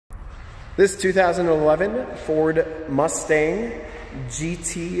This 2011 Ford Mustang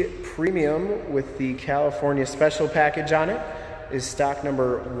GT Premium with the California Special package on it is stock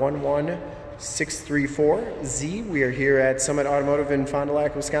number 11634Z. We are here at Summit Automotive in Fond du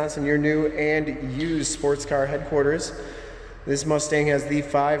Lac, Wisconsin, your new and used sports car headquarters. This Mustang has the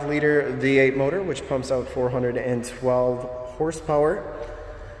 5-liter V8 motor, which pumps out 412 horsepower.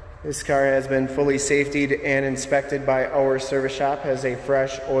 This car has been fully safetied and inspected by our service shop, has a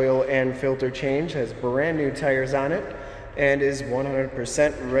fresh oil and filter change, has brand new tires on it, and is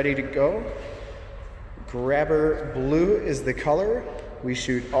 100% ready to go. Grabber Blue is the color. We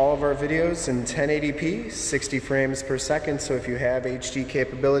shoot all of our videos in 1080p, 60 frames per second, so if you have HD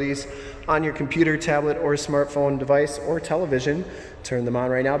capabilities on your computer, tablet, or smartphone device or television, turn them on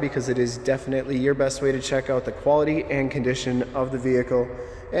right now because it is definitely your best way to check out the quality and condition of the vehicle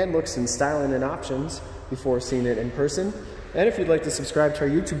and looks and styling and options before seeing it in person. And if you'd like to subscribe to our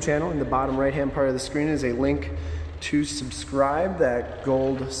YouTube channel, in the bottom right hand part of the screen is a link to subscribe, that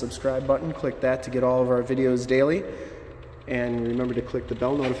gold subscribe button. Click that to get all of our videos daily. And remember to click the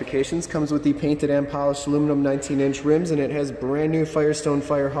bell notifications. Comes with the painted and polished aluminum 19-inch rims, and it has brand new Firestone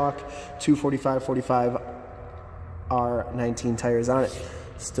Firehawk 245/45 R19 tires on it.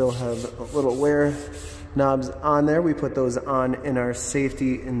 Still have a little wear knobs on there. We put those on in our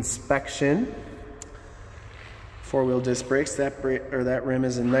safety inspection. 4-wheel disc brakes. That rim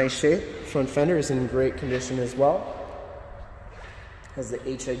is in nice shape. Front fender is in great condition as well. Has the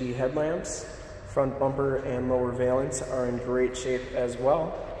HID headlamps. Front bumper and lower valence are in great shape as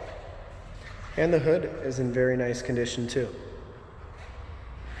well. And the hood is in very nice condition too.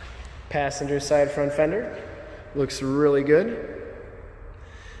 Passenger side front fender looks really good.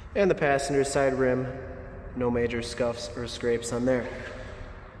 And the passenger side rim, no major scuffs or scrapes on there.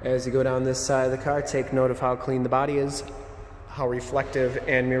 As you go down this side of the car, take note of how clean the body is, how reflective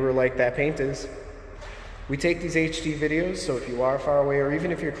and mirror-like that paint is. We take these HD videos, so if you are far away or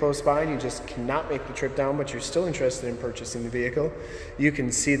even if you're close by and you just cannot make the trip down but you're still interested in purchasing the vehicle, you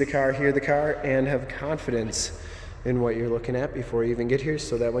can see the car, hear the car, and have confidence in what you're looking at before you even get here,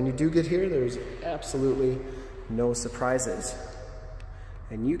 so that when you do get here, there's absolutely no surprises.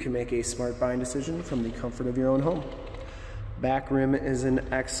 And you can make a smart buying decision from the comfort of your own home. Back rim is in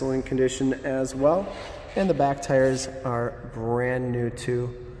excellent condition as well, and the back tires are brand new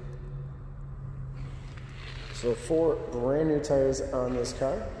too. So 4 brand new tires on this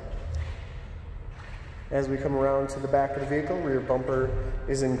car. As we come around to the back of the vehicle, rear bumper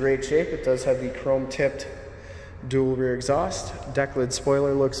is in great shape. It does have the chrome tipped dual rear exhaust. Decklid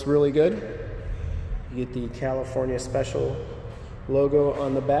spoiler looks really good. You get the California Special logo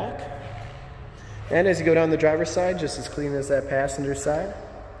on the back. And as you go down the driver's side, just as clean as that passenger side.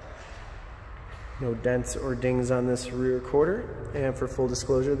 No dents or dings on this rear quarter. And for full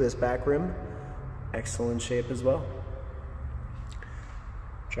disclosure, this back rim, excellent shape as well.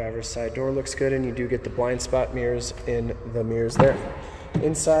 Driver's side door looks good, and you do get the blind spot mirrors in the mirrors there.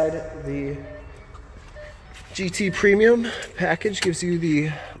 Inside, the GT Premium package gives you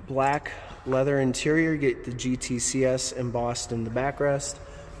the black leather interior. You get the GTCS embossed in the backrest.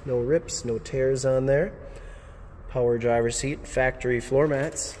 No rips, no tears on there. Power driver seat, factory floor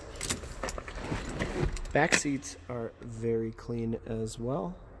mats. Back seats are very clean as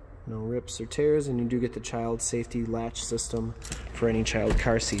well. No rips or tears, and you do get the child safety latch system for any child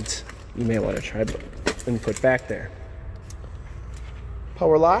car seats you may want to try and put back there.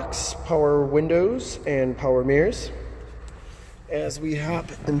 Power locks, power windows, and power mirrors. As we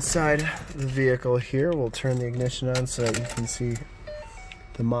hop inside the vehicle here, we'll turn the ignition on so that you can see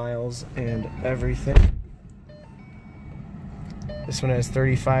the miles and everything. This one has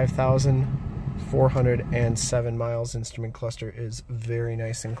 35,407 miles. Instrument cluster is very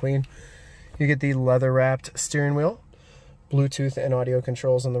nice and clean. You get the leather wrapped steering wheel, Bluetooth and audio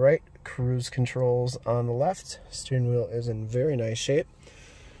controls on the right, cruise controls on the left. Steering wheel is in very nice shape.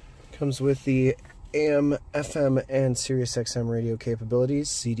 Comes with the AM, FM, and Sirius XM radio capabilities,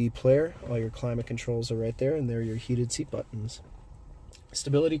 CD player. All your climate controls are right there, and they're your heated seat buttons.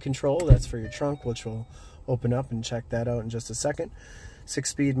 Stability control, that's for your trunk, which we'll open up and check that out in just a second.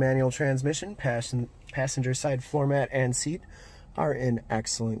 6-speed manual transmission. Passenger side floor mat and seat are in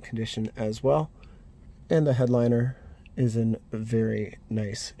excellent condition as well. And the headliner is in very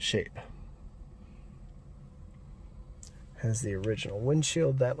nice shape. Has the original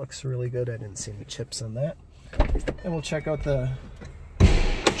windshield. That looks really good. I didn't see any chips on that. And we'll check out the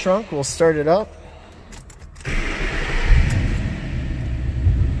trunk. We'll start it up.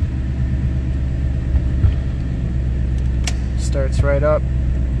 Starts right up.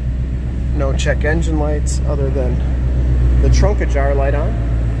 No check engine lights other than the trunk ajar light on.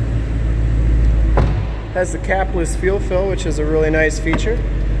 Has the capless fuel fill, which is a really nice feature.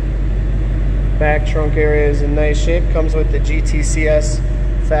 Back trunk area is in nice shape. Comes with the GTCS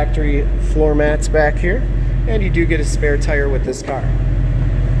factory floor mats back here. And you do get a spare tire with this car.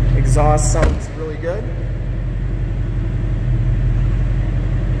 Exhaust sounds really good.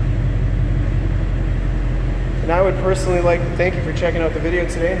 And I would personally like to thank you for checking out the video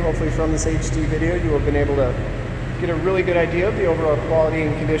today, and hopefully from this HD video you have been able to get a really good idea of the overall quality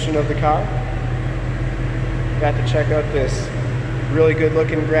and condition of the car. Got to check out this really good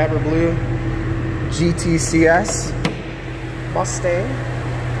looking grabber blue GTCS Mustang.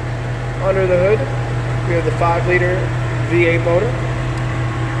 Under the hood we have the 5-liter V8 motor,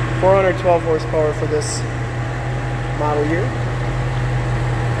 412 horsepower for this model year.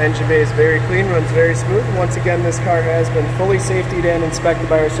 Engine bay is very clean, runs very smooth. Once again, this car has been fully safetied and inspected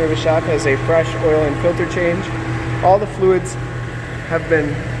by our service shop, has a fresh oil and filter change. All the fluids have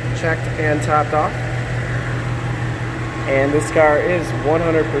been checked and topped off. And this car is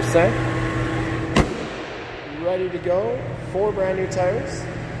 100% ready to go. 4 brand new tires.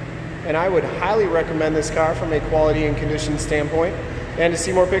 And I would highly recommend this car from a quality and condition standpoint. And to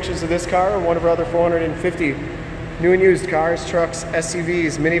see more pictures of this car or one of our other 450 new and used cars, trucks,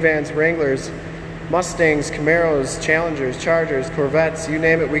 SUVs, minivans, Wranglers, Mustangs, Camaros, Challengers, Chargers, Corvettes, you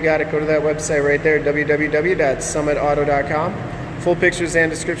name it, we got it. Go to that website right there, www.summitauto.com. Full pictures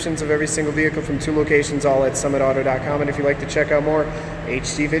and descriptions of every single vehicle from 2 locations, all at summitauto.com. And if you'd like to check out more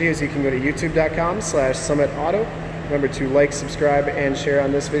HD videos, you can go to youtube.com/summitauto. Remember to like, subscribe, and share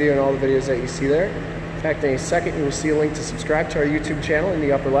on this video and all the videos that you see there. In fact, in a second, you will see a link to subscribe to our YouTube channel in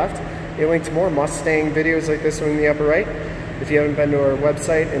the upper left. A link to more Mustang videos like this one in the upper right. If you haven't been to our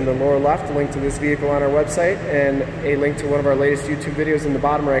website, in the lower left, a link to this vehicle on our website, and a link to one of our latest YouTube videos in the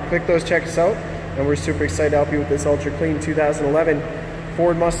bottom right. Click those, check us out, and we're super excited to help you with this ultra clean 2011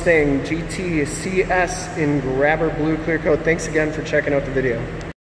 Ford Mustang GT CS in grabber blue clear coat. Thanks again for checking out the video.